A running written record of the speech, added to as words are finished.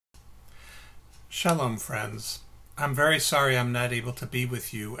Shalom, friends. I'm very sorry I'm not able to be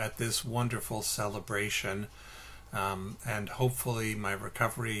with you at this wonderful celebration, and hopefully my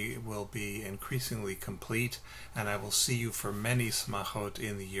recovery will be increasingly complete, and I will see you for many smachot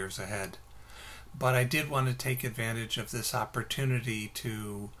in the years ahead. But I did want to take advantage of this opportunity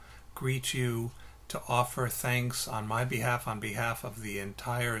to greet you, to offer thanks on my behalf, on behalf of the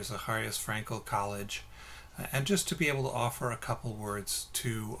entire Zacharias Frankel College, and just to be able to offer a couple words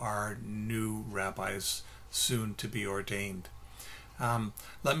to our new rabbis soon to be ordained.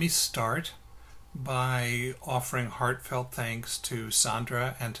 Let me start by offering heartfelt thanks to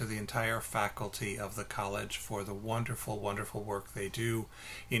Sandra and to the entire faculty of the college for the wonderful, wonderful work they do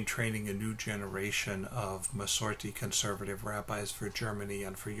in training a new generation of Masorti conservative rabbis for Germany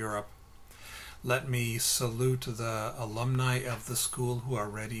and for Europe. Let me salute the alumni of the school who are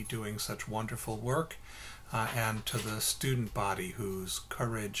already doing such wonderful work, and to the student body whose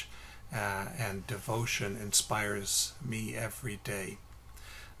courage and devotion inspires me every day.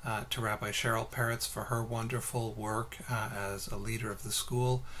 To Rabbi Cheryl Peretz for her wonderful work as a leader of the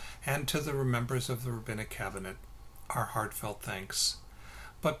school, and to the members of the Rabbinic Cabinet, our heartfelt thanks.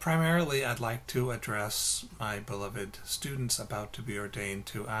 But primarily I'd like to address my beloved students about to be ordained,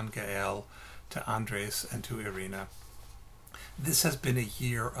 to Angael, to Andres, and to Irina. This has been a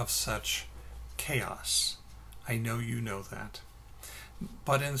year of such chaos. I know you know that.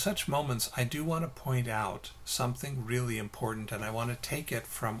 But in such moments, I do want to point out something really important, and I want to take it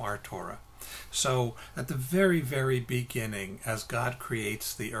from our Torah. So, at the very, very beginning, as God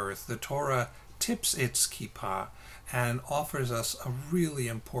creates the earth, the Torah tips its kippah and offers us a really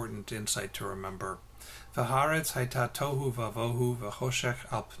important insight to remember. V'haaretz hayta tohu vavohu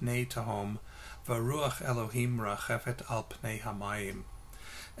v'choshech al pnei tehom v'ruach Elohim rachefet al pnei hamayim.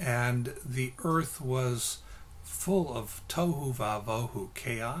 And the earth was full of tohu vavohu,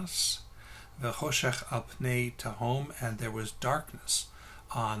 chaos, v'choshech al pnei tehom, and there was darkness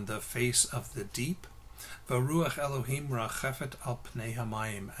on the face of the deep. V'ruach Elohim rachefet al pnei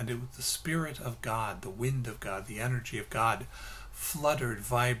hamayim, and it was the Spirit of God, the wind of God, the energy of God, fluttered,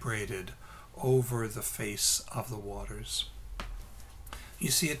 vibrated over the face of the waters.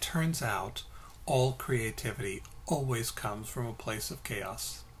 You see, it turns out all creativity always comes from a place of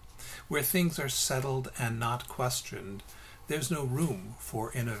chaos. Where things are settled and not questioned, there's no room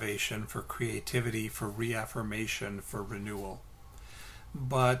for innovation, for creativity, for reaffirmation, for renewal.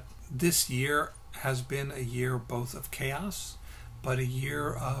 But this year has been a year both of chaos, but a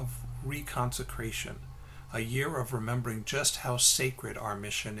year of reconsecration, a year of remembering just how sacred our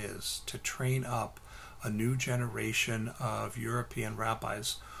mission is, to train up a new generation of European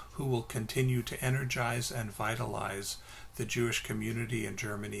rabbis who will continue to energize and vitalize the Jewish community in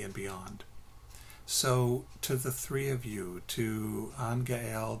Germany and beyond. So, to the three of you, to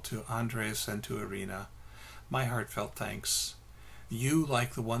Angael, to Andres, and to Irina, my heartfelt thanks. You,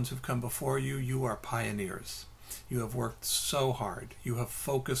 like the ones who've come before you, you are pioneers. You have worked so hard. You have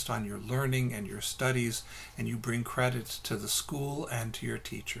focused on your learning and your studies, and you bring credit to the school and to your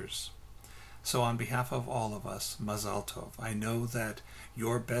teachers. So on behalf of all of us, Mazal Tov. I know that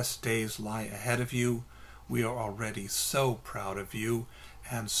your best days lie ahead of you. We are already so proud of you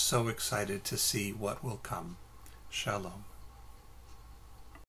and so excited to see what will come. Shalom.